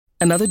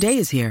Another day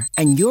is here,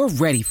 and you're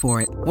ready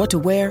for it. What to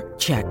wear?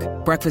 Check.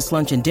 Breakfast,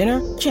 lunch, and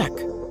dinner? Check.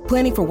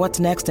 Planning for what's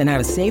next and how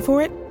to save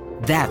for it?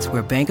 That's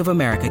where Bank of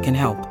America can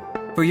help.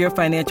 For your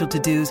financial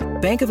to-dos,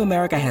 Bank of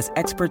America has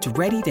experts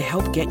ready to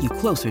help get you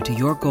closer to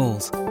your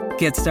goals.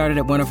 Get started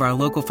at one of our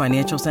local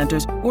financial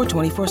centers or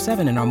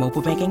 24/7 in our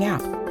mobile banking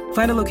app.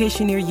 Find a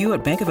location near you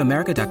at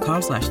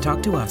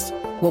bankofamerica.com/talktous.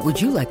 What would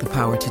you like the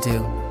power to do?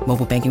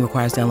 Mobile banking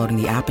requires downloading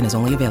the app and is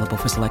only available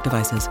for select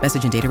devices.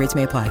 Message and data rates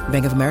may apply.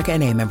 Bank of America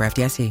NA, member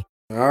FDIC.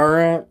 All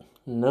right,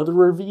 another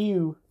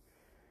review.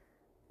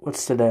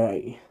 What's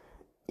today?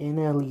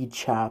 NLE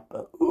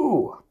Choppa.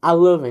 Ooh, I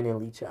love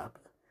NLE Choppa.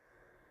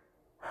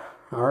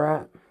 All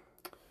right.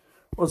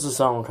 What's the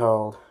song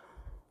called?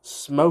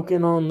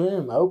 Smokin' on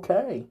Them.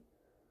 Okay.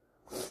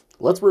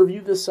 Let's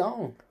review this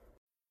song.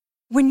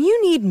 When you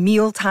need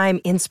mealtime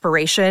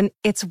inspiration,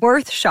 it's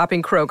worth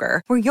shopping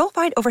Kroger, where you'll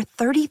find over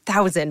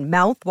 30,000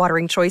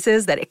 mouth-watering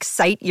choices that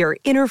excite your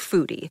inner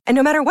foodie. And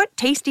no matter what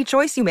tasty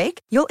choice you make,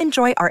 you'll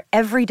enjoy our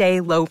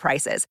everyday low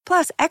prices,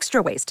 plus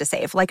extra ways to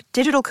save, like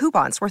digital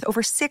coupons worth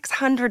over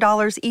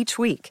 $600 each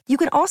week. You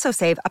can also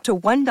save up to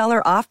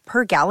 $1 off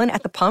per gallon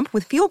at the pump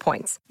with fuel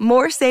points.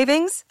 More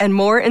savings and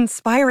more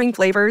inspiring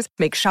flavors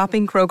make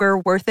shopping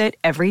Kroger worth it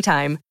every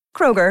time.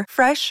 Kroger,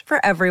 fresh for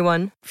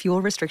everyone.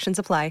 Fuel restrictions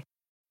apply.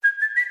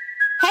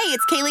 Hey,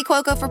 it's Kaylee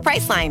Cuoco for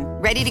Priceline.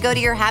 Ready to go to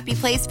your happy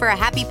place for a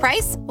happy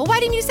price? Well, why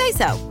didn't you say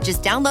so?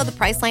 Just download the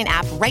Priceline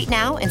app right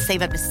now and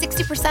save up to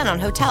 60% on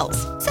hotels.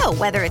 So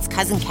whether it's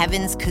Cousin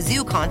Kevin's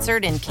Kazoo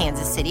Concert in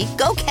Kansas City,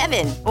 go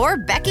Kevin, or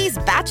Becky's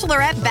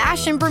Bachelorette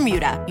Bash in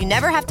Bermuda, you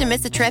never have to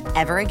miss a trip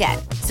ever again.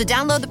 So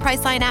download the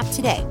Priceline app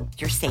today.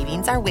 Your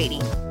savings are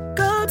waiting.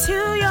 Go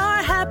to your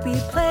happy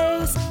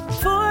place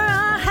for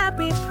a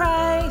happy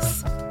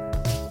price.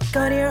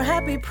 Go to your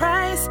happy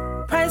price,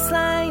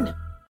 Priceline.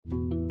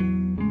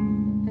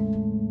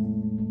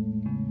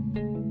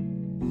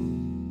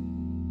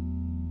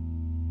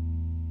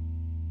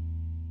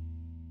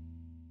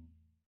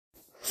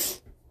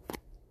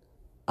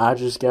 I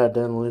just got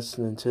done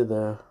listening to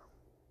a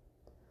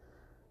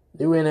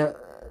new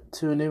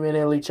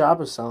NLE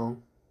Choppa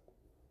song.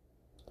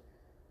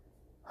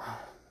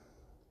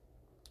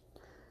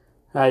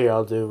 How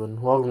y'all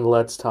doing? Welcome to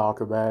Let's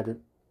Talk About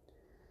It.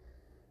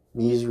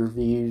 Music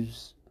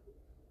Reviews,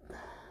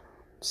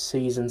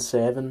 Season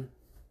 7.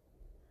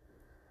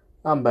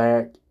 I'm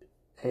back,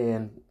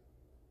 and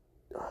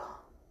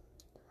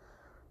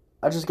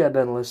I just got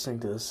done listening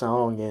to the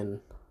song,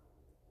 and,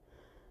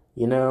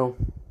 you know,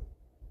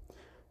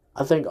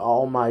 I think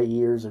all my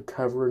years of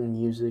covering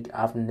music,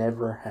 I've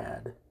never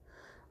had.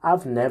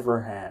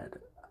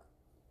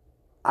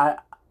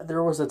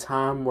 There was a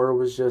time where it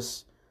was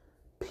just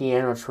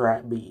piano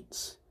trap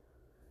beats.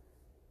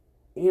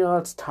 You know,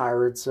 it's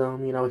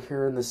tiresome,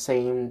 hearing the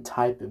same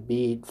type of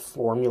beat,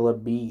 formula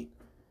beat.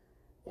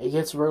 It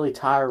gets really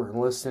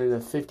tiring listening to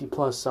 50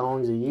 plus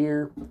songs a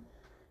year,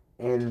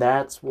 and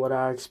that's what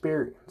I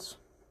experience.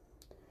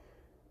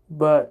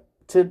 But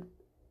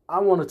I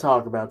want to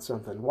talk about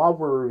something while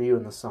we're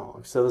reviewing the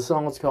song. So the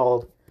song is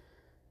called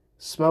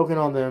Smokin'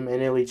 on Them,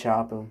 NLE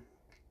Choppa.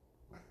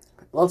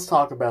 Let's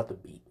talk about the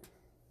beat.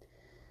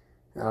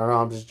 I don't know,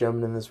 I'm just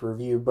jumping in this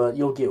review, but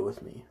you'll get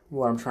with me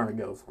what I'm trying to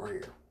go for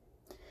here.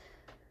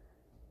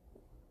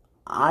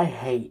 I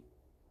hate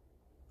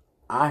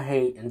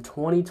in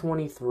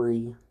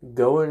 2023,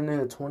 going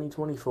into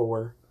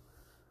 2024,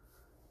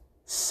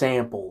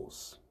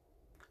 samples.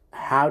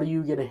 How do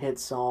you get a hit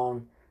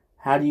song?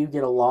 How do you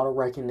get a lot of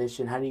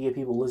recognition? How do you get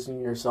people listening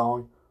to your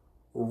song?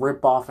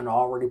 Rip off an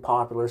already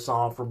popular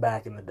song from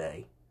back in the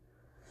day.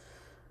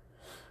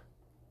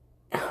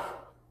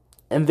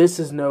 And this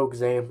is no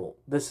example.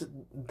 This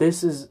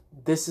is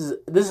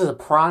a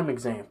prime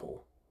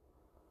example.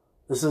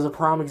 This is a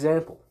prime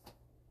example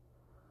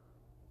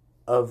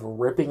of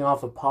ripping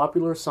off a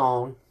popular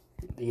song.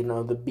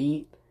 The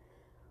beat.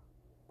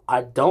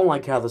 I don't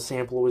like how the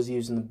sampler was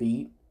using the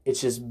beat. It's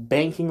just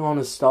banking on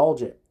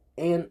nostalgia.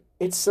 And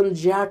it's some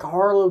Jack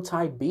Harlow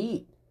type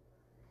beat.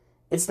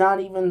 It's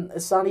not even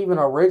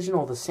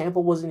original. The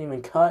sample wasn't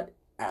even cut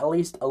at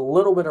least a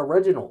little bit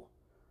original.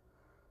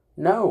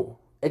 No,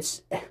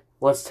 let's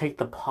take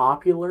the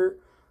popular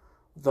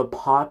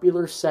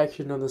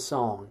section of the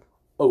song.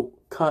 Oh,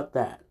 cut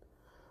that.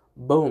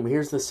 Boom,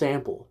 here's the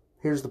sample.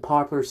 Here's the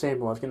popular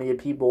sample. It's going to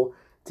get people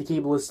to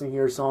keep listening to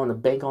your song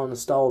and bank on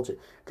nostalgia,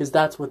 because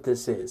that's what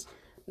this is.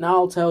 Now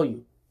I'll tell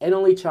you,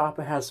 NLE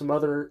Choppa has some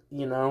other,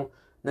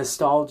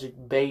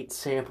 nostalgic bait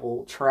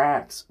sample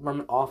tracks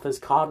from off his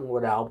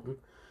Cottonwood album.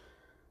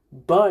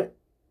 But,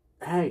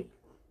 hey,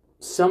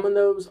 some of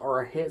those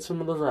are a hit,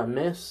 some of those I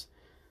miss.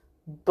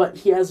 But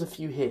he has a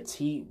few hits.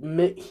 He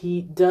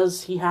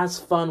has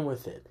fun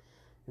with it.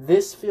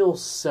 This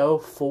feels so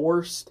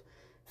forced.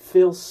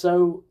 Feels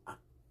so,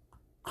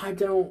 I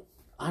don't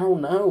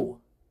know.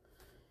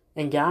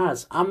 And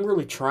guys, I'm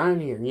really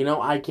trying here.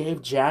 I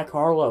gave Jack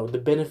Harlow the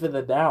benefit of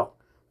the doubt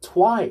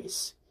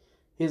twice.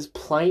 His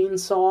Plain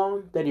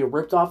song that he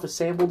ripped off a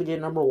sample to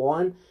get number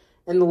one,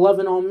 and the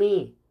Lovin' on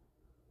Me.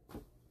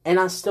 And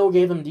I still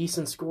gave them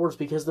decent scores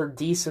because they're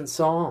decent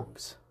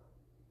songs.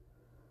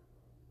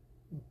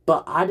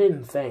 But I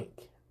didn't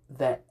think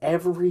that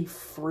every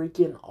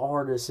freaking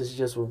artist is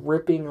just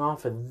ripping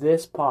off of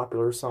this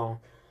popular song.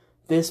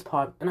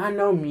 And I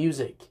know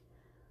music.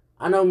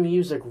 I know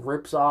music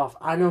rips off.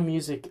 I know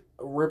music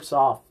rips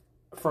off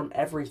from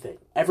everything.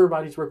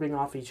 Everybody's ripping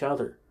off each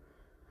other.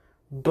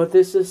 But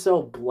this is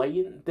so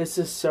blatant. This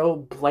is so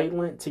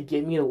blatant to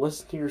get me to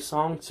listen to your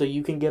song so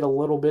you can get a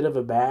little bit of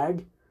a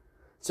bag.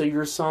 So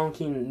your song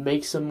can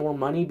make some more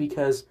money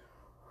because,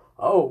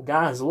 oh,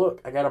 guys, look,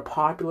 I got a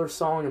popular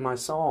song in my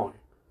song.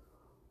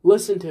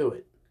 Listen to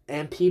it.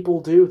 And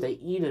people do. They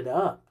eat it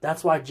up.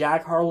 That's why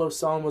Jack Harlow's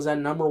song was at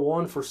number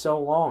 1 for so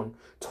long.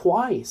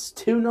 Twice.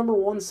 2 number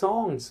 1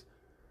 songs.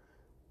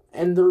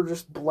 And they're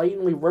just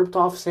blatantly ripped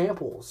off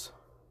samples.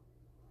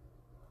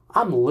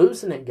 I'm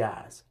losing it,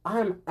 guys.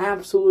 I'm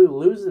absolutely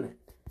losing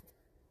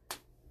it.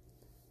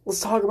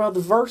 Let's talk about the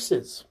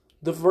verses.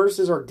 The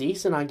verses are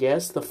decent, I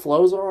guess. The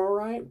flows are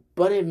alright.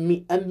 But it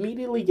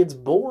immediately gets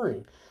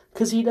boring.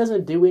 Because he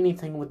doesn't do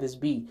anything with this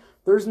beat.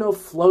 There's no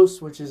flow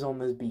switches on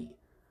this beat.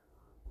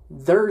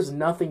 There's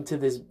nothing to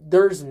this.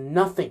 There's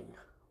nothing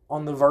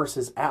on the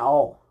verses at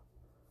all.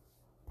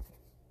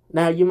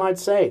 Now, you might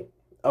say,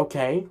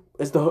 okay,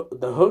 is the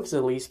hook's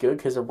at least good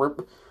because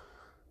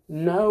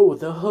No,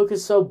 the hook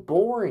is so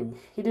boring.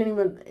 I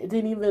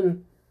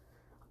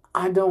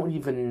don't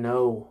even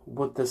know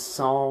what the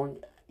song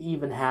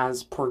even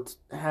has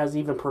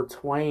even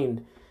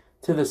pertained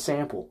to the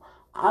sample.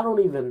 I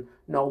don't even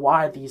know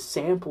why the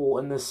sample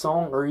and the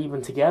song are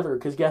even together,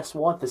 because guess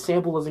what? The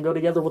sample doesn't go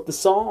together with the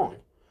song.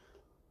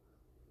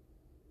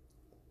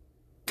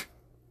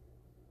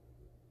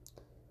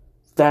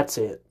 That's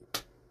it.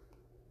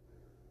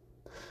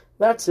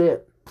 That's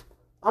it.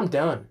 I'm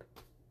done.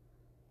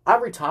 I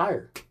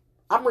retire.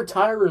 I'm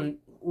retiring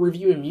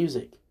reviewing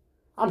music.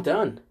 I'm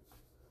done.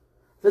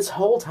 This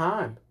whole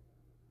time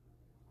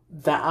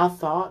that I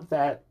thought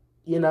that,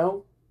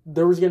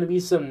 there was going to be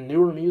some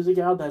newer music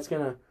out that's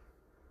going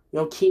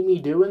to, keep me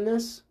doing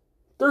this,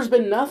 there's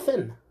been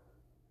nothing.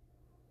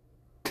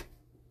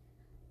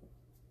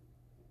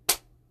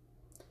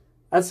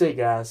 That's it,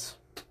 guys.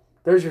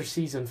 There's your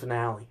season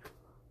finale.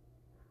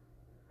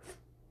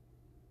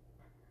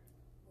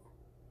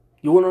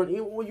 You want to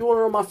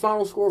know my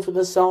final score for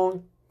this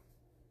song?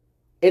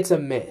 It's a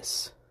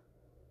miss.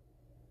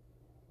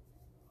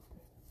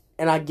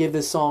 And I give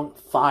this song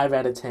 5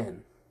 out of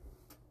 10.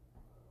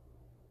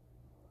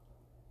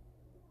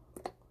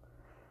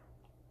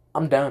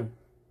 I'm done.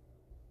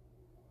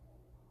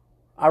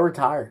 I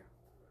retire.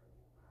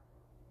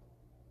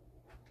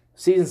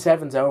 Season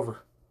 7's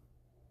over.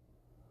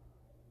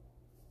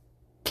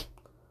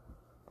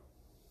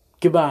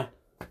 Goodbye.